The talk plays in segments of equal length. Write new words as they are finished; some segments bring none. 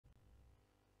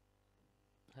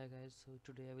Hi guys, so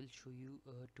today I will show you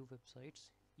two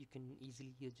websites you can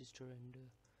easily register and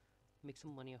make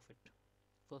some money off it.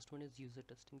 First one is user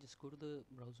testing. Just go to the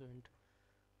browser and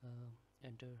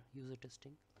enter user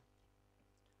testing.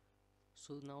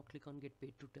 So now click on get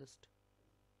paid to test,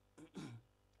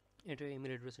 enter your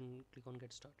email address and click on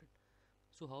get started.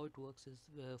 So how it works is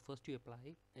first you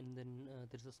apply and then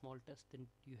there's a small test, then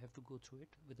you have to go through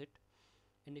it with it,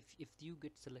 and if you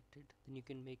get selected then you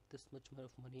can make this much more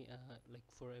of money, like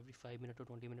for every 5 minutes or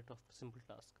 20 minutes of simple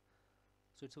task.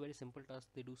 So it's a very simple task.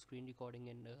 They do screen recording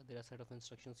and there are a set of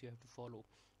instructions you have to follow.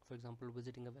 For example,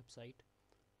 visiting a website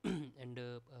and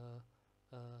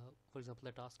for example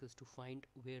the task is to find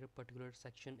where a particular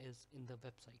section is in the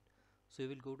website. So you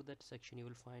will go to that section, you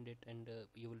will find it, and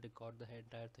you will record the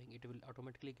entire thing. It will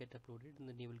automatically get uploaded and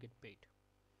then you will get paid.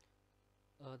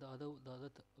 The other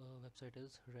website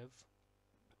is Rev.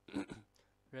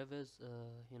 Rev is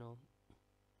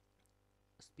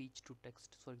speech to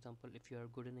text. For example, if you are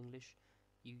good in English,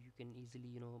 you can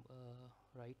easily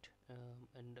write,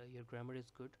 and your grammar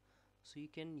is good, so you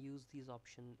can use these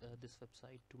option this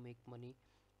website to make money.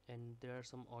 And there are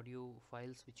some audio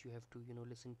files which you have to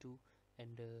listen to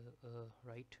and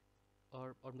write,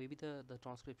 or maybe the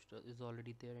transcript is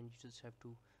already there and you just have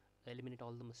to eliminate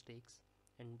all the mistakes,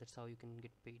 and that's how you can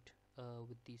get paid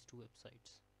with these two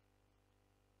websites.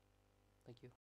 Thank you.